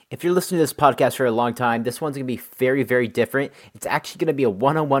If you're listening to this podcast for a long time, this one's going to be very, very different. It's actually going to be a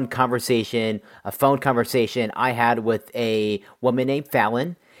one-on-one conversation, a phone conversation I had with a woman named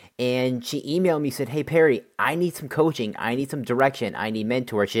Fallon. And she emailed me, said, "Hey, Perry, I need some coaching. I need some direction. I need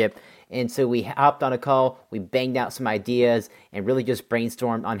mentorship." And so we hopped on a call, we banged out some ideas, and really just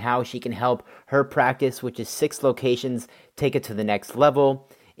brainstormed on how she can help her practice, which is 6 locations, take it to the next level.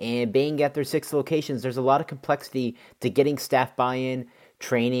 And being at their 6 locations, there's a lot of complexity to getting staff buy-in,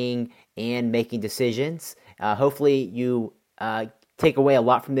 training, and making decisions. Hopefully, you take away a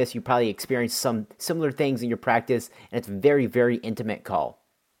lot from this. You probably experience some similar things in your practice, and it's a very, very intimate call.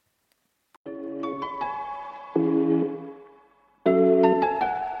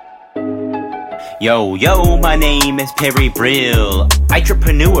 Yo, my name is Perry Brill.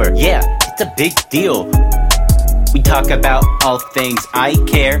 Entrepreneur, yeah, it's a big deal. We talk about all things eye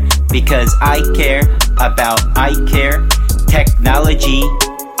care because I care about eye care, technology,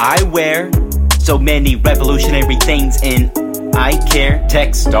 eyewear, so many revolutionary things in eye care,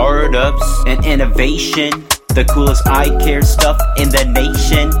 tech startups, and innovation, the coolest eye care stuff in the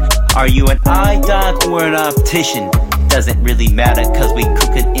nation. Are you an eye doc or an optician? Doesn't really matter cause we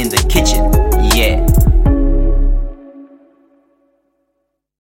cooking in the kitchen, yeah.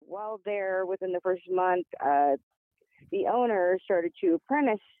 While there, within the first month, the owner started to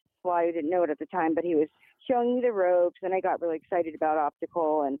apprentice. Well, I didn't know it at the time, but he was showing me the ropes, and I got really excited about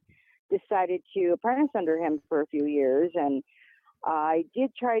optical and decided to apprentice under him for a few years. And I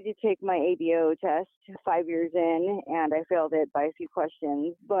did try to take my ABO test 5 years in, and I failed it by a few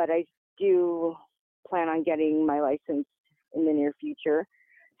questions, but I do plan on getting my license in the near future.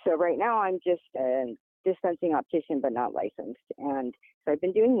 So right now I'm just a dispensing optician, but not licensed. And so I've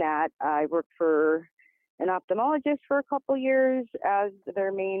been doing that. I worked for an ophthalmologist for a couple years as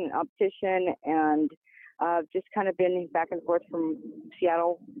their main optician, and just kind of been back and forth from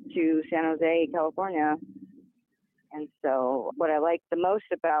Seattle to San Jose, California. And so what I like the most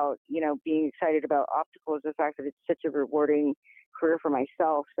about, being excited about optical is the fact that it's such a rewarding career for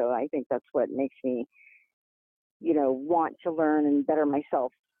myself. So I think that's what makes me, want to learn and better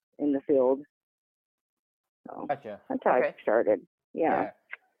myself in the field. So Gotcha. that's how I started. Yeah.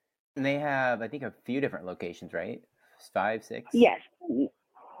 And they have, I think, a few different locations, right? 5, 6? Yes.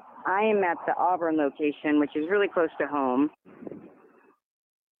 I am at the Auburn location, which is really close to home.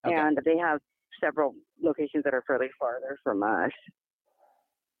 Okay. And they have several locations that are fairly farther from us.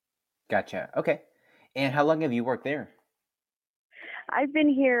 Gotcha. Okay. And how long have you worked there? I've been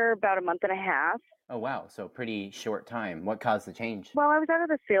here about a month and a half. Oh, wow. So pretty short time. What caused the change? Well, I was out of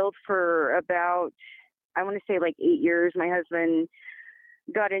the field for about, I want to say 8 years. My husband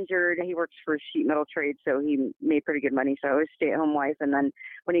got injured. He works for sheet metal trade, so he made pretty good money. So I was a stay-at-home wife. And then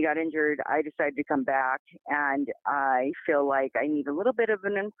when he got injured, I decided to come back. And I feel like I need a little bit of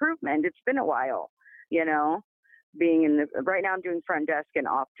an improvement. It's been a while, being right now I'm doing front desk and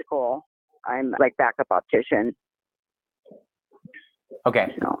optical. I'm backup optician. Okay.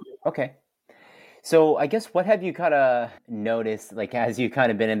 Okay. So I guess what have you kind of noticed, as you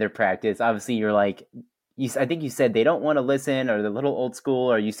kind of been in their practice? Obviously, you're I think you said they don't want to listen, or they're a little old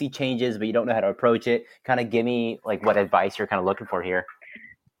school, or you see changes, but you don't know how to approach it. Kind of give me what advice you're kind of looking for here.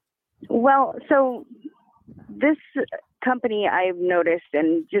 Well, so this company I've noticed,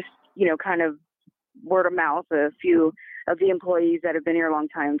 and just, kind of word of mouth, a few of the employees that have been here a long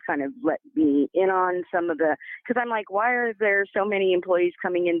time kind of let me in on some of the, because I'm like, why are there so many employees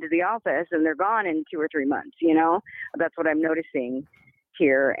coming into the office and they're gone in 2 or 3 months? That's what I'm noticing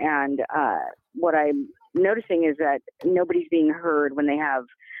here. And what I'm noticing is that nobody's being heard when they have,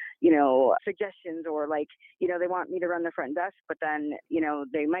 suggestions, or they want me to run the front desk, but then,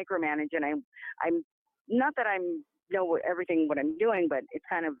 they micromanage, and I'm not that I'm know everything what I'm doing, but it's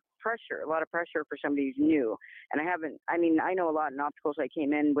kind of a lot of pressure for somebody who's new. And I know a lot in opticals. I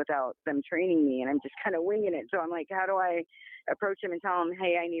came in without them training me, and I'm just kind of winging it. So I'm like, how do I approach them and tell them,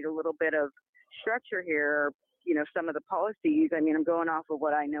 hey, I need a little bit of structure here, some of the policies. I'm going off of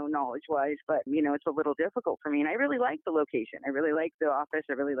what I know knowledge-wise, but, it's a little difficult for me. And I really like the location. I really like the office.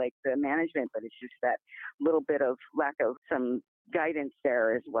 I really like the management, but it's just that little bit of lack of some guidance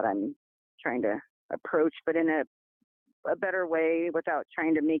there is what I'm trying to approach, but in a better way without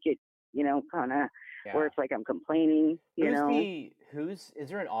trying to make it, kind of where it's like I'm complaining, Is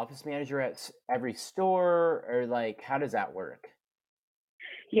there an office manager at every store, or how does that work?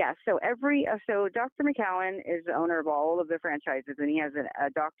 Yeah, so Dr. McCowan is the owner of all of the franchises, and he has a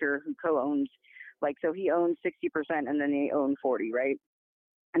doctor who co-owns, so he owns 60% and then they own 40, right?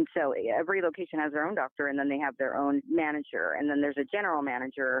 And so every location has their own doctor, and then they have their own manager. And then there's a general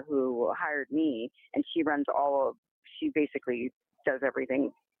manager who hired me, and she basically does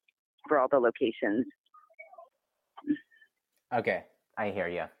everything for all the locations. Okay, I hear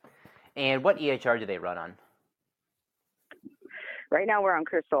you. And what EHR do they run on? Right now we're on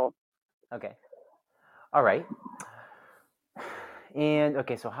Crystal. Okay. All right. And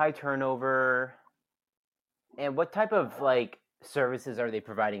okay, so high turnover. And what type of like services are they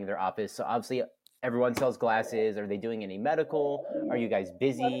providing in their office? So obviously everyone sells glasses. Are they doing any medical? Are you guys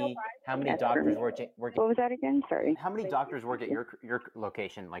busy? How many doctors work What was that again? Sorry. How many doctors work at your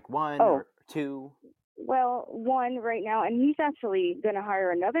location? Like one Oh. or two? Well, one right now, and he's actually going to hire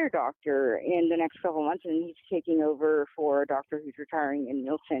another doctor in the next couple of months, and he's taking over for a doctor who's retiring in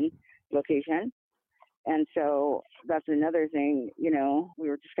Milton location. And so that's another thing, we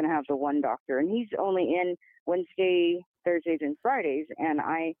were just going to have the one doctor, and he's only in Wednesday, Thursdays, and Fridays, and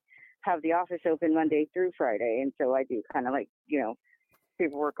I have the office open Monday through Friday, and so I do kind of like,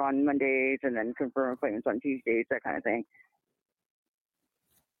 paperwork on Mondays and then confirm appointments on Tuesdays, that kind of thing.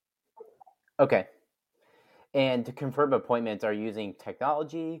 Okay. And to confirm appointments, are you using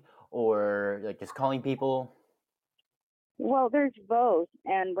technology or like just calling people? Well, there's both.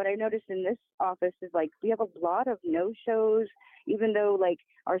 And what I noticed in this office is like we have a lot of no-shows, even though like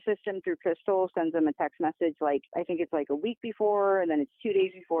our system through Crystal sends them a text message, like I think it's like a week before, and then it's 2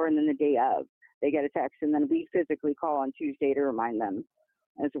 days before, and then the day of they get a text, and then we physically call on Tuesday to remind them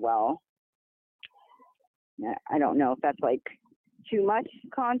as well. I don't know if that's like too much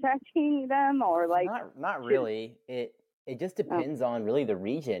contacting them or like not really. It just depends on really the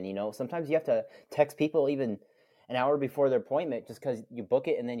region. Sometimes you have to text people even an hour before their appointment just because you book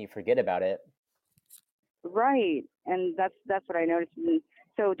it and then you forget about it. Right, and that's what I noticed. And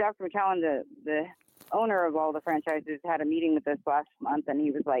so Dr. McCallum, the owner of all the franchises, had a meeting with us last month, and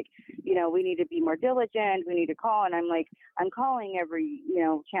he was like, we need to be more diligent. We need to call, and I'm like, I'm calling every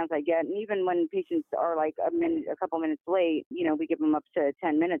chance I get, and even when patients are like a couple minutes late, we give them up to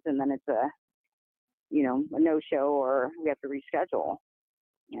 10 minutes, and then it's a no-show or we have to reschedule.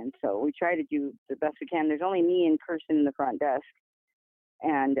 And so we try to do the best we can. There's only me and Kirsten in the front desk,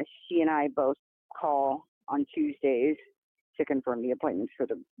 and she and I both call on Tuesdays to confirm the appointments for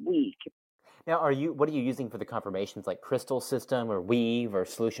the week. Now, what are you using for the confirmations, like Crystal system or Weave or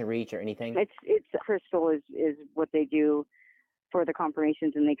Solution Reach or anything? It's Crystal is what they do for the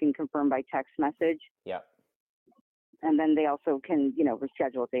confirmations, and they can confirm by text message. Yeah. And then they also can,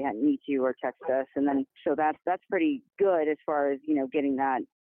 reschedule if they need to or text us. And then, so that's pretty good as far as, getting that.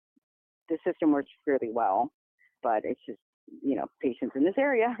 The system works really well, but it's just, patients in this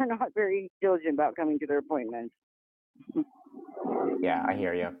area are not very diligent about coming to their appointments. Yeah, I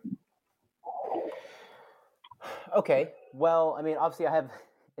hear you. Okay. Well, I mean, obviously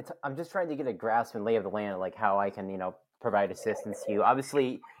I'm just trying to get a grasp and lay of the land, like how I can, provide assistance to you.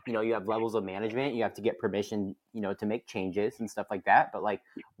 Obviously, you have levels of management. You have to get permission, to make changes and stuff like that. But like,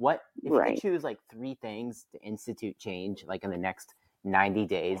 if you could choose like 3 things to institute change, like in the next 90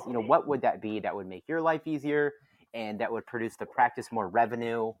 days, what would that be that would make your life easier and that would produce the practice more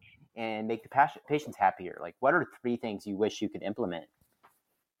revenue and make the patients happier? Like, what are 3 things you wish you could implement?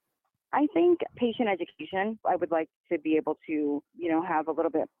 I think patient education. I would like to be able to, have a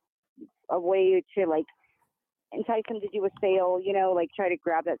little bit a way to like entice them to do a sale, like try to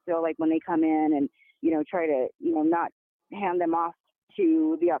grab that sale like when they come in, and try to not hand them off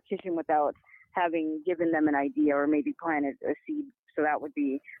to the optician without having given them an idea or maybe planted a seed. So that would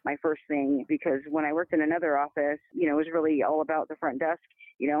be my first thing, because when I worked in another office, it was really all about the front desk.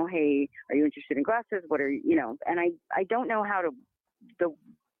 Hey, are you interested in glasses? What are you, and I don't know how to the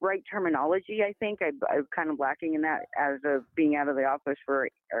right terminology. I think I'm kind of lacking in that as of being out of the office or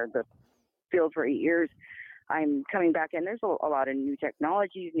the field for 8 years. I'm coming back in. There's a lot of new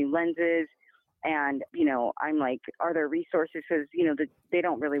technologies, new lenses, and I'm like, are there resources? Because they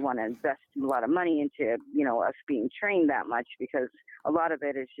don't really want to invest a lot of money into us being trained that much, because a lot of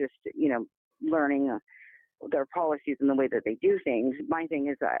it is just learning their policies and the way that they do things. My thing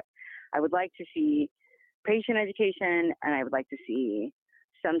is that I would like to see patient education, and I would like to see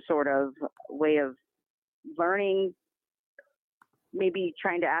some sort of way of learning, maybe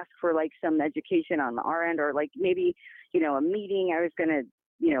trying to ask for like some education on our end, or like maybe, a meeting. I was going to,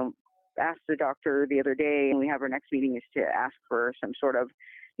 ask the doctor the other day, and we have our next meeting is to ask for some sort of,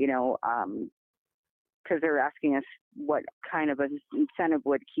 because they're asking us what kind of an incentive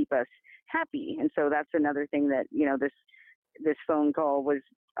would keep us happy. And so that's another thing that, this phone call was,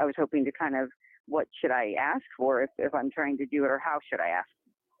 I was hoping to kind of, what should I ask for if I'm trying to do it, or how should I ask?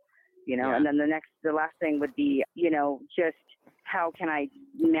 Yeah. And then the last thing would be, just how can I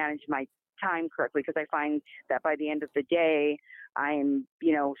manage my time correctly? Because I find that by the end of the day, I'm,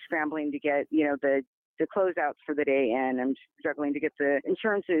 scrambling to get, the the closeouts for the day in. I'm struggling to get the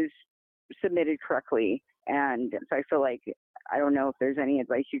insurances submitted correctly. And so I feel like, I don't know if there's any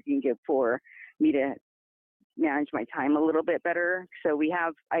advice you can give for me to manage my time a little bit better. So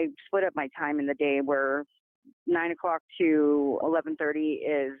I split up my time in the day where 9 o'clock to 11:30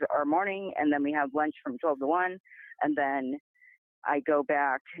 is our morning, and then we have lunch from 12 to 1, and then I go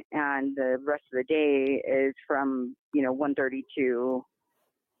back, and the rest of the day is from 1:30 to,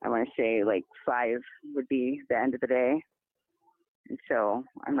 I want to say, like 5 would be the end of the day. And so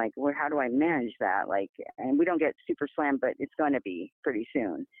I'm like, well, how do I manage that? Like, and we don't get super slammed, but it's going to be pretty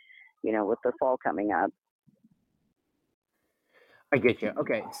soon, with the fall coming up. I get you.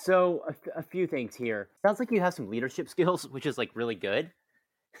 Okay, so a few things here. Sounds like you have some leadership skills, which is like really good.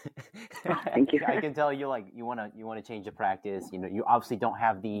 Thank you. I can tell you want to change the practice. You obviously don't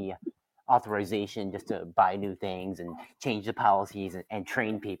have the authorization just to buy new things and change the policies and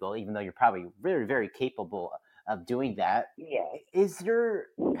train people, even though you're probably very, very capable of doing that. Yeah. Is your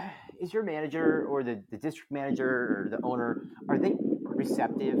manager or the district manager or the owner, are they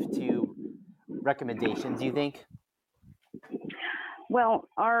receptive to recommendations, do you think? Well,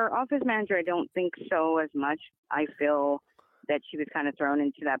 our office manager, I don't think so as much. I feel that she was kind of thrown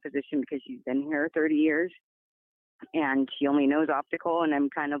into that position because she's been here 30 years and she only knows optical. And I'm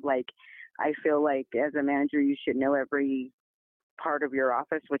kind of like, I feel like as a manager, you should know every part of your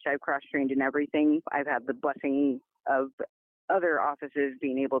office, which I've cross-trained in everything. I've had the blessing of other offices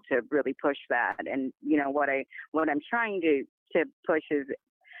being able to really push that. And, what I'm trying to push is,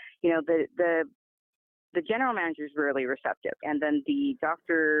 the general manager is really receptive. And then the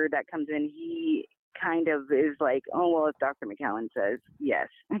doctor that comes in, he kind of is like, oh, well, if Dr. McCowan says yes,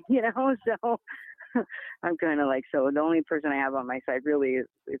 so I'm kind of like, so the only person I have on my side really is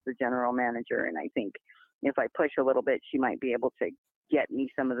the general manager. And I think if I push a little bit, she might be able to get me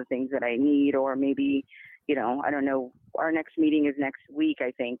some of the things that I need, or maybe, I don't know. Our next meeting is next week,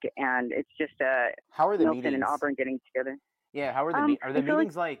 I think. And it's just how are the Milton meetings? and Auburn getting together. Yeah. How are the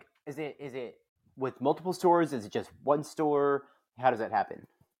meetings like, is it with multiple stores? Is it just one store? How does that happen?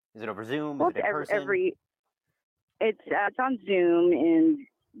 Is it over Zoom? Well, is it in person? It's on Zoom, and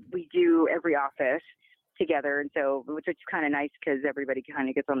we do every office together. And so, which is kind of nice because everybody kind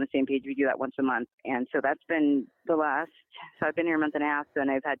of gets on the same page. We do that once a month. And so that's been so I've been here a month and a half, and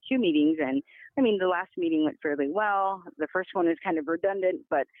I've had 2 meetings. And I mean, the last meeting went fairly well. The first one is kind of redundant,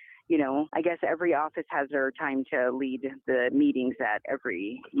 but I guess every office has their time to lead the meetings at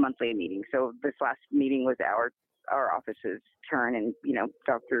every monthly meeting. So this last meeting was our office's turn, and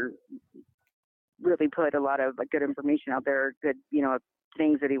Dr. really put a lot of good information out there, good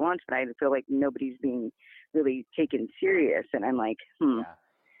things that he wants, but I feel like nobody's being really taken serious. And I'm like,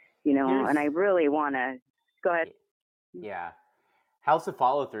 Yeah. And I really want to go ahead. Yeah. How's the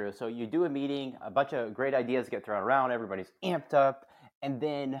follow through? So you do a meeting, a bunch of great ideas get thrown around, everybody's amped up, and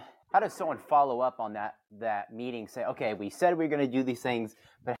then how does someone follow up on that meeting? Say, okay, we said we were going to do these things,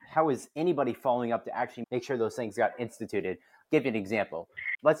 but how is anybody following up to actually make sure those things got instituted? I'll give you an example.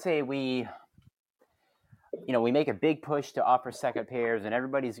 Let's say we make a big push to offer second pairs, and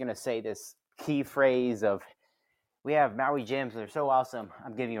everybody's going to say this key phrase of, we have Maui gyms, they're so awesome.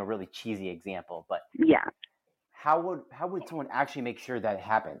 I'm giving you a really cheesy example, but yeah. How would someone actually make sure that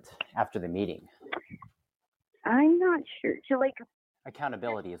happened after the meeting? I'm not sure. So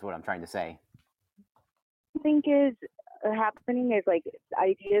accountability is what I'm trying to say. I think is happening is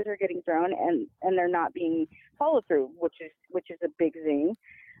ideas are getting thrown and they're not being followed through, which is a big thing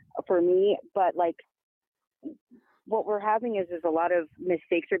for me. But what we're having is a lot of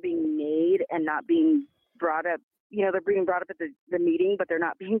mistakes are being made and not being brought up. They're being brought up at the meeting, but they're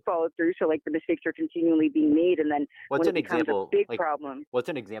not being followed through. So the mistakes are continually being made, and then what's when an it becomes example? A big problem. What's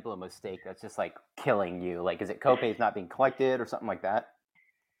an example of a mistake that's just killing you? Is it copays not being collected or something like that?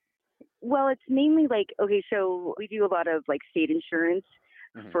 Well, it's mainly okay, so we do a lot of state insurance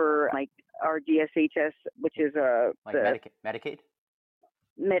for our DSHS, which is Medicaid.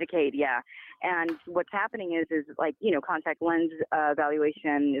 Medicaid, yeah. And what's happening is contact lens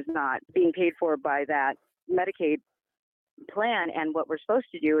evaluation is not being paid for by that Medicaid plan, and what we're supposed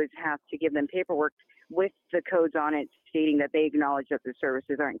to do is have to give them paperwork with the codes on it stating that they acknowledge that the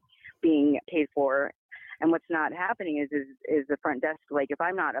services aren't being paid for. And what's not happening is the front desk, if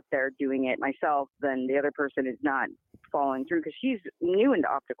I'm not up there doing it myself, then the other person is not following through because she's new into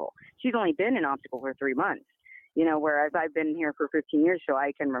optical. She's only been in optical for 3 months, whereas I've been here for 15 years, so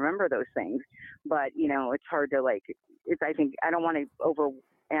I can remember those things. But, it's hard to I think I don't want to over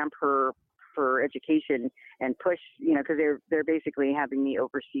amp her for education and push, because they're basically having me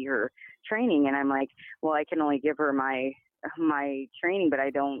oversee her training. And I'm like, well, I can only give her my my training, but I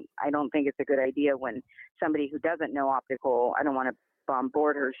don't think it's a good idea when somebody who doesn't know optical, I don't want to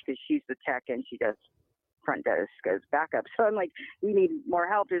bombard her because she's the tech and she does front desk as backup. So I'm like, we need more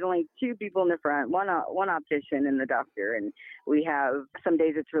help. There's only two people in the front, one optician and the doctor, and we have some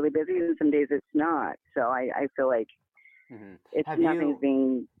days it's really busy and some days it's not. So I feel like it's nothing's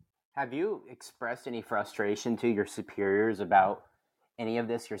being. Have you expressed any frustration to your superiors about any of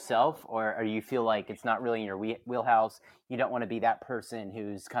this yourself, or you feel like it's not really in your wheelhouse? You don't want to be that person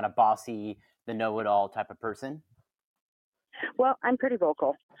who's kind of bossy, the know-it-all type of person? Well, I'm pretty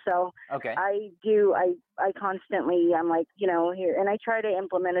vocal, so okay. I constantly, I'm like, here, and I try to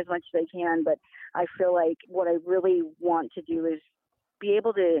implement as much as I can, but I feel like what I really want to do is be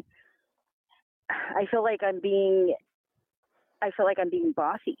able to, I feel like I'm being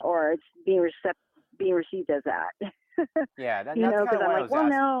bossy, or it's being received as that. Yeah, that's because kind of I'm what I like, was well,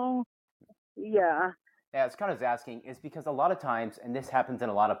 asking. no, yeah. Yeah, it's kind of asking is because a lot of times, and this happens in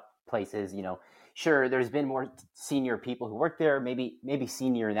a lot of places, sure, there's been more senior people who work there, maybe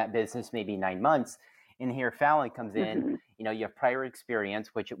senior in that business, maybe 9 months. And here Fallon comes in, you have prior experience,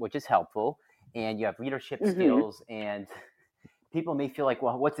 which is helpful, and you have leadership skills, and people may feel like,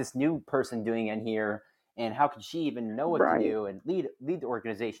 well, what's this new person doing in here? And how could she even know what to do and lead the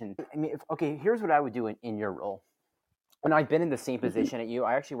organization? I mean, here's what I would do in your role. And I've been in the same position at you.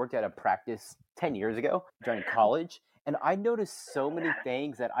 I actually worked at a practice 10 years ago during college. And I noticed so many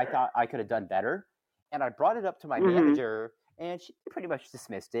things that I thought I could have done better. And I brought it up to my manager, and she pretty much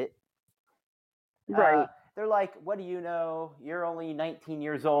dismissed it. Right. They're like, what do you know? You're only 19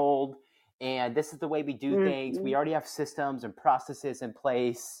 years old, and this is the way we do things. We already have systems and processes in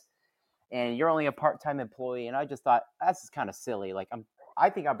place, and you're only a part-time employee. And I just thought, that's kind of silly. Like, I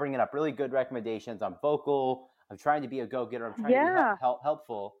think I'm bringing up really good recommendations. I'm vocal. I'm trying to be a go-getter. I'm trying to be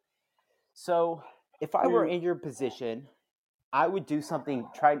helpful. So if I were in your position, I would do something,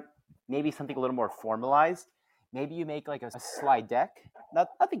 maybe something a little more formalized. Maybe you make like a slide deck,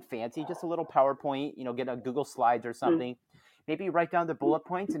 nothing fancy, just a little PowerPoint, get a Google Slides or something. Maybe you write down the bullet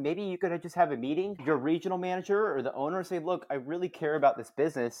points, and maybe you could just have a meeting, your regional manager or the owner, say, look, I really care about this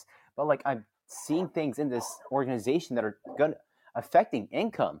business, but like I'm seeing things in this organization that are affecting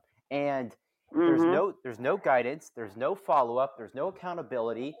income. And there's no guidance, there's no follow-up, there's no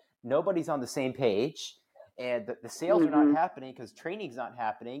accountability, nobody's on the same page, and the sales are not happening because training's not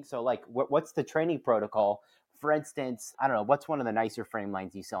happening. So like what's the training protocol? For instance, I don't know, what's one of the nicer frame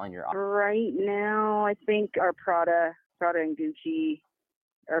lines you sell in your office? Right now, I think our Prada and Gucci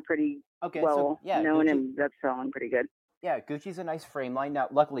are pretty known, Gucci, and that's selling pretty good. Yeah, Gucci's a nice frame line. Now,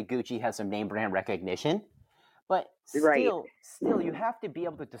 luckily, Gucci has some name brand recognition, but still, you have to be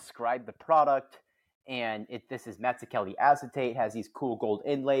able to describe the product. And this is Mazzucchelli acetate, has these cool gold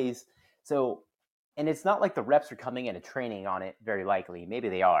inlays. So, and it's not like the reps are coming in and training on it, very likely. Maybe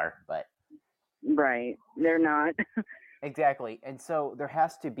they are, but. Right, they're not. Exactly. And so there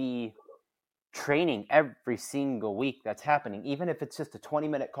has to be training every single week that's happening, even if it's just a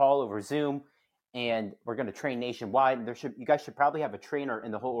 20-minute call over Zoom, and we're going to train nationwide. You guys should probably have a trainer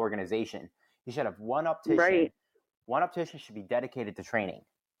in the whole organization. You should have one optician. Right. One optician should be dedicated to training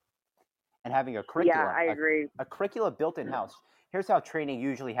and having a curriculum. Yeah, I agree. A curriculum built in-house. Here's how training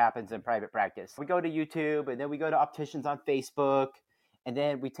usually happens in private practice. We go to YouTube, and then we go to opticians on Facebook, and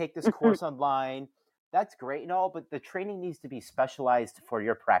then we take this course online. That's great and all, but the training needs to be specialized for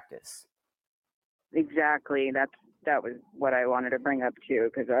your practice. Exactly. That was what I wanted to bring up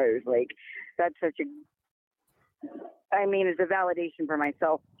too, because I was like, that's such it's a validation for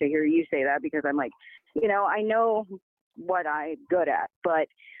myself to hear you say that, because I'm like, I know what I'm good at, but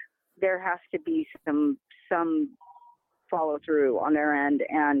there has to be some follow through on their end.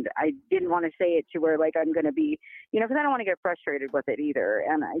 And I didn't want to say it to where like I'm going to be, because I don't want to get frustrated with it either.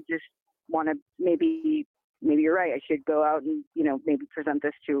 And I just want to maybe you're right. I should go out and, maybe present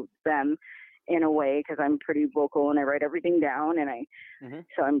this to them in a way, because I'm pretty vocal and I write everything down, and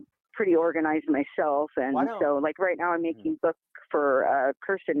so I'm pretty organized myself. And so like right now I'm making book for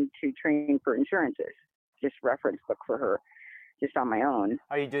Kirsten to train for insurances, just reference book for her, just on my own.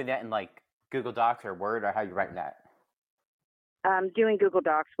 Are you doing that in like Google Docs or Word, or how are you writing that? I'm doing Google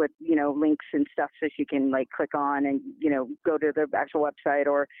Docs with, links and stuff so she can like click on and, go to the actual website,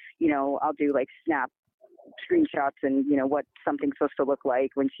 or, I'll do like snap screenshots and, what something's supposed to look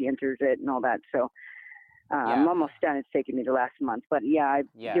like when she enters it and all that. So I'm almost done. It's taken me the last month, but I'm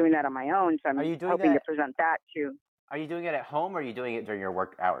doing that on my own. So I'm hoping to present that too. Are you doing it at home, or are you doing it during your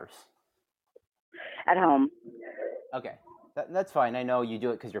work hours? At home. Okay. That's fine. I know you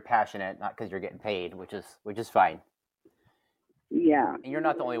do it because you're passionate, not because you're getting paid, which is fine. Yeah. Yeah. And you're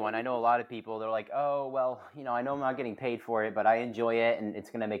not the only one. I know a lot of people, they're like, oh, well, I know I'm not getting paid for it, but I enjoy it, and it's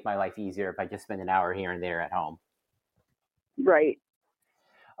going to make my life easier if I just spend an hour here and there at home. Right.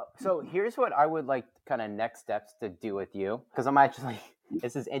 So here's what I would like kind of next steps to do with you, because I'm actually,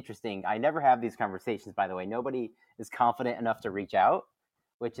 this is interesting. I never have these conversations, by the way. Nobody is confident enough to reach out,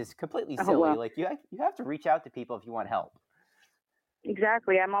 which is completely Oh, silly. well. Like you have to reach out to people if you want help.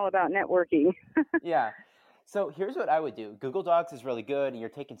 Exactly. I'm all about networking. Yeah. So here's what I would do. Google Docs is really good, and you're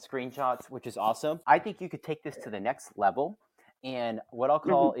taking screenshots, which is awesome. I think you could take this to the next level. And what I'll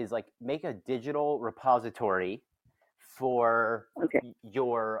call is like make a digital repository for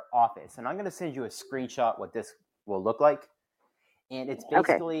your office. And I'm going to send you a screenshot what this will look like. And it's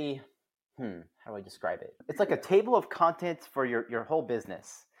basically, how do I describe it? It's like a table of contents for your whole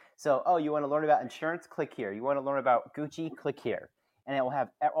business. So, you want to learn about insurance? Click here. You want to learn about Gucci? Click here. And it will have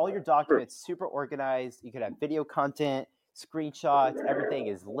all your documents super organized. You could have video content, screenshots. Everything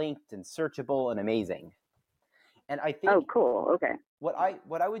is linked and searchable and amazing. And I think cool. Okay. What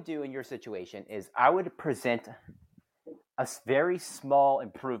I would do in your situation is I would present a very small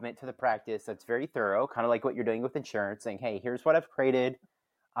improvement to the practice that's very thorough, kind of like what you're doing with insurance, saying, hey, here's what I've created.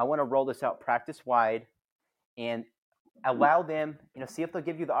 I want to roll this out practice-wide and allow them, see if they'll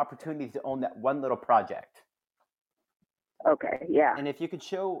give you the opportunity to own that one little project. Okay, yeah. And if you could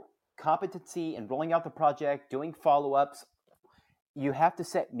show competency in rolling out the project, doing follow-ups, you have to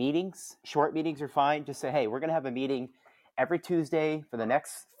set meetings. Short meetings are fine. Just say, hey, we're going to have a meeting every Tuesday for the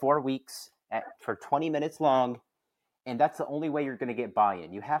next 4 weeks for 20 minutes long. And that's the only way you're going to get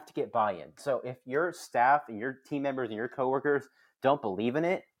buy-in. You have to get buy-in. So if your staff and your team members and your coworkers don't believe in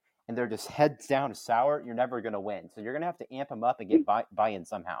it and they're just heads down sour, you're never going to win. So you're going to have to amp them up and get buy-in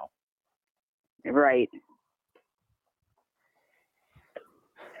somehow. Right.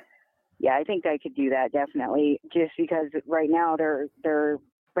 Yeah, I think I could do that definitely. Just because right now they're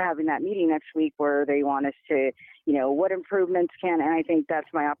having that meeting next week where they want us to, what improvements and I think that's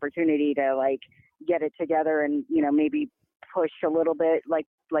my opportunity to like get it together and, maybe push a little bit, like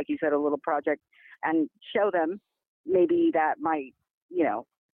you said, a little project and show them maybe that might,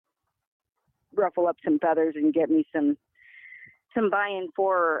 ruffle up some feathers and get me some buy-in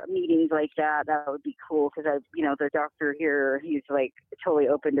for meetings like that. That would be cool because the doctor here, he's like totally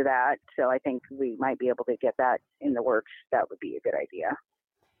open to that. So I think we might be able to get that in the works. That would be a good idea.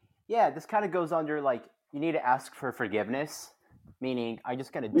 Yeah, this kind of goes under like you need to ask for forgiveness, meaning I'm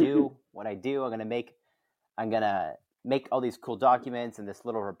just going to do what I do. I'm going to make all these cool documents and this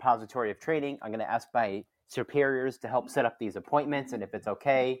little repository of training. I'm going to ask my superiors to help set up these appointments and if it's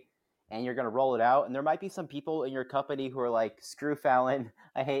okay. And you're going to roll it out. And there might be some people in your company who are like, screw Fallon,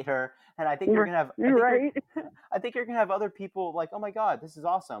 I hate her. And I think you're going to have, I think you're going to have other people like, oh my God, this is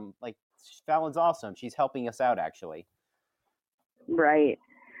awesome. Like Fallon's awesome. She's helping us out actually. Right.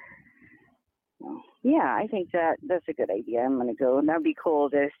 Yeah, I think that's a good idea. I'm going to go. And that'd be cool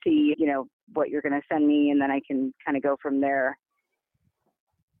to see, what you're going to send me. And then I can kind of go from there.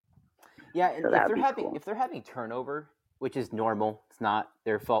 Yeah. And so if they're having turnover, which is normal. It's not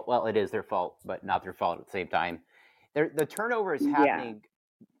their fault. Well, it is their fault, but not their fault at the same time. The turnover is happening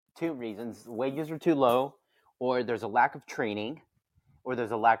 2 reasons. Wages are too low, or there's a lack of training, or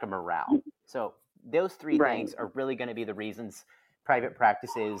there's a lack of morale. So those 3 things are really going to be the reasons private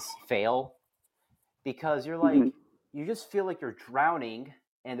practices fail because you're like, you just feel like you're drowning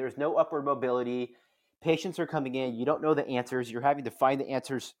and there's no upward mobility. Patients are coming in. You don't know the answers. You're having to find the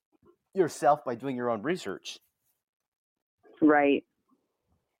answers yourself by doing your own research. Right.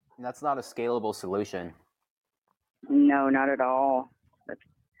 And that's not a scalable solution. No, not at all.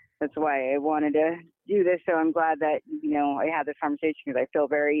 That's why I wanted to do this. So I'm glad that, I had this conversation because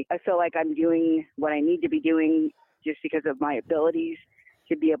I feel like I'm doing what I need to be doing just because of my abilities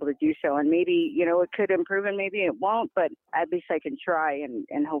to be able to do so. And maybe, it could improve and maybe it won't, but at least I can try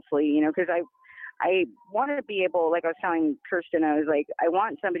and hopefully, because I want to be able, like I was telling Kirsten, I was like, I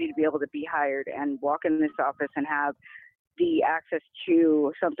want somebody to be able to be hired and walk in this office and have the access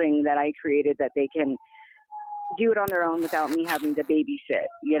to something that I created that they can do it on their own without me having to babysit,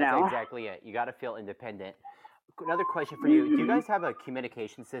 That's exactly it. You got to feel independent. Another question for you. Do you guys have a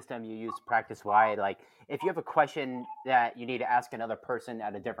communication system you use practice-wide? Like if you have a question that you need to ask another person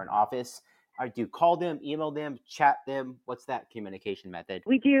at a different office, do you call them, email them, chat them? What's that communication method?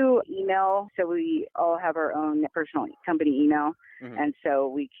 We do email. So we all have our own personal company email. And so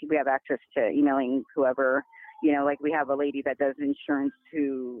we have access to emailing whoever. Like we have a lady that does insurance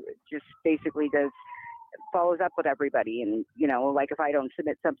who just basically follows up with everybody. And, like if I don't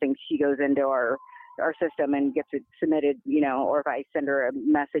submit something, she goes into our system and gets it submitted, or if I send her a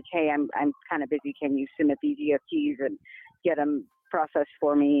message, hey, I'm kind of busy. Can you submit these EFTs and get them process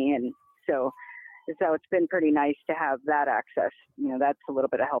for me. And so it's been pretty nice to have that access. That's a little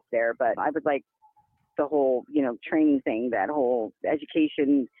bit of help there, but I would like the whole, training thing, that whole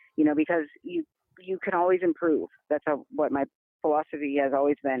education, because you can always improve. That's what my philosophy has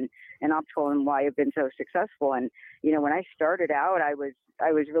always been in optical, and why I've been so successful. And, when I started out, I was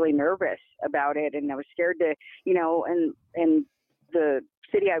really nervous about it, and I was scared to, and the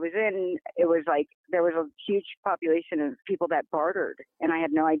city I was in, it was like there was a huge population of people that bartered, and I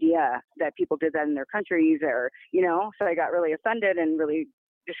had no idea that people did that in their countries, or, so I got really offended and really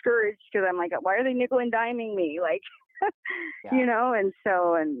discouraged, because I'm like, why are they nickel and diming me? Like, yeah.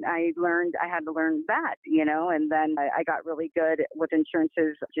 And I had to learn that, and then I got really good with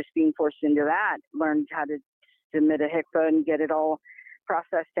insurances, just being forced into that, learned how to submit a HICPA and get it all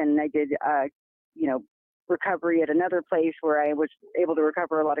processed. And I did, recovery at another place where I was able to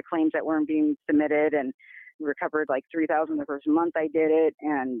recover a lot of claims that weren't being submitted, and recovered like $3,000 the first month I did it.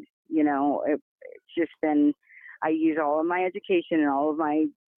 And, it's just been, I use all of my education and all of my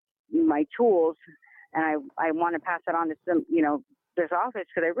tools, and I want to pass it on to some, this office,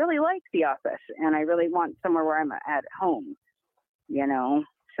 because I really like the office, and I really want somewhere where I'm at home,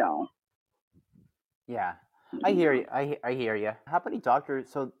 so. Yeah, I hear you. I hear you. How many doctors?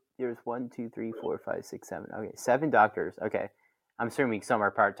 So there's 1, 2, 3, 4, 5, 6, 7. Okay, 7 doctors. Okay, I'm assuming some are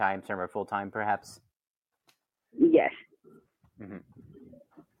part-time, some are full-time, perhaps. Yes. Mm-hmm.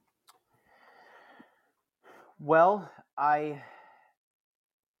 Well, I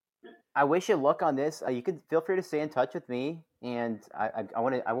wish you luck on this. You can feel free to stay in touch with me, and I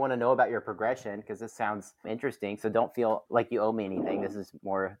want to know about your progression, because this sounds interesting. So don't feel like you owe me anything. This is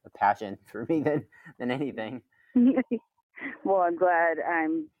more a passion for me than anything. Well, I'm glad I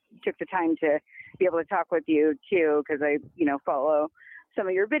took the time to be able to talk with you too, because I follow some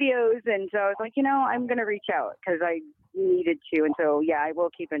of your videos, and so I was like, I'm going to reach out because I needed to. And so yeah, I will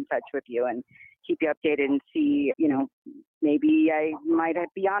keep in touch with you and keep you updated and see, maybe I might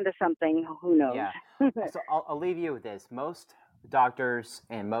be onto something. Who knows? Yeah. So I'll leave you with this. Most doctors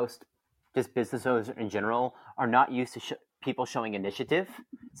and most just business owners in general are not used to people showing initiative.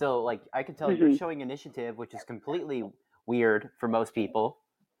 So like I can tell you're showing initiative, which is completely weird for most people.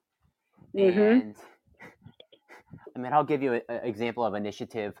 And I mean, I'll give you an example of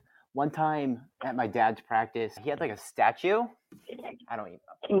initiative. One time at my dad's practice, he had like a statue. I don't even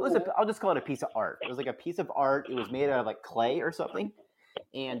know. I'll just call it a piece of art. It was like a piece of art. It was made out of like clay or something.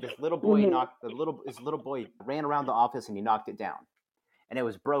 And this little boy ran around the office and he knocked it down. And it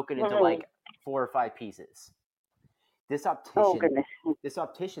was broken into like 4 or 5 pieces. This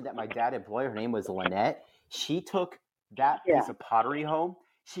optician that my dad employed, her name was Lynette. She took that piece of pottery home.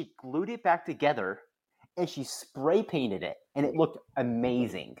 She glued it back together and she spray painted it, and it looked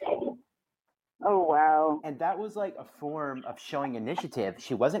amazing. Oh, wow. And that was like a form of showing initiative.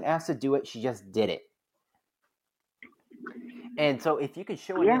 She wasn't asked to do it. She just did it. And so if you can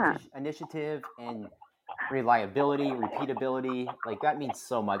show initiative and reliability, repeatability, like that means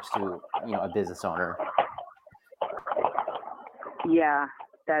so much to, a business owner. Yeah,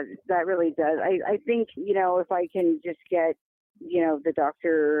 that really does. I think, if I can just get, the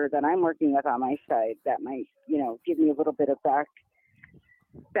doctor that I'm working with on my side, that might, give me a little bit of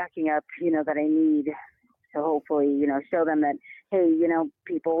backing up, that I need to hopefully, show them that, hey,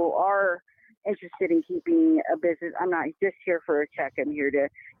 people are interested in keeping a business. I'm not just here for a check. I'm here to,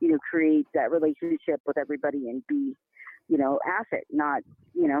 create that relationship with everybody and be, asset, not,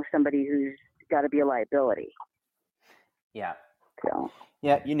 somebody who's got to be a liability. Yeah. So.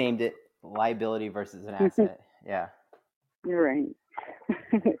 Yeah, you named it. Liability versus an asset. Yeah. You're right.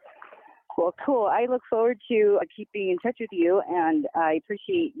 Well, cool. I look forward to keeping in touch with you, and I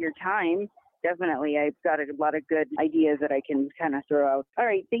appreciate your time. Definitely. I've got a lot of good ideas that I can kind of throw out. All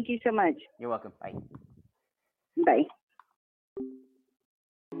right. Thank you so much. You're welcome. Bye. Bye.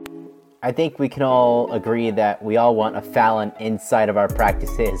 I think we can all agree that we all want a Fallon inside of our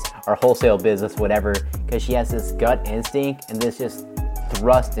practices, our wholesale business, whatever, because she has this gut instinct and this just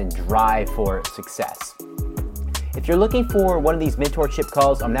thrust and drive for success. If you're looking for one of these mentorship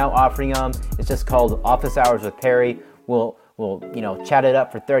calls, I'm now offering them. It's just called Office Hours with Perry. We'll chat it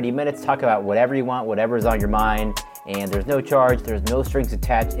up for 30 minutes, talk about whatever you want, whatever's on your mind, and there's no charge, there's no strings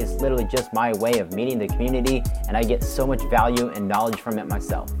attached. It's literally just my way of meeting the community, and I get so much value and knowledge from it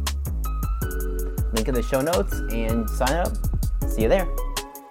myself. Link in the show notes, and sign up. See you there.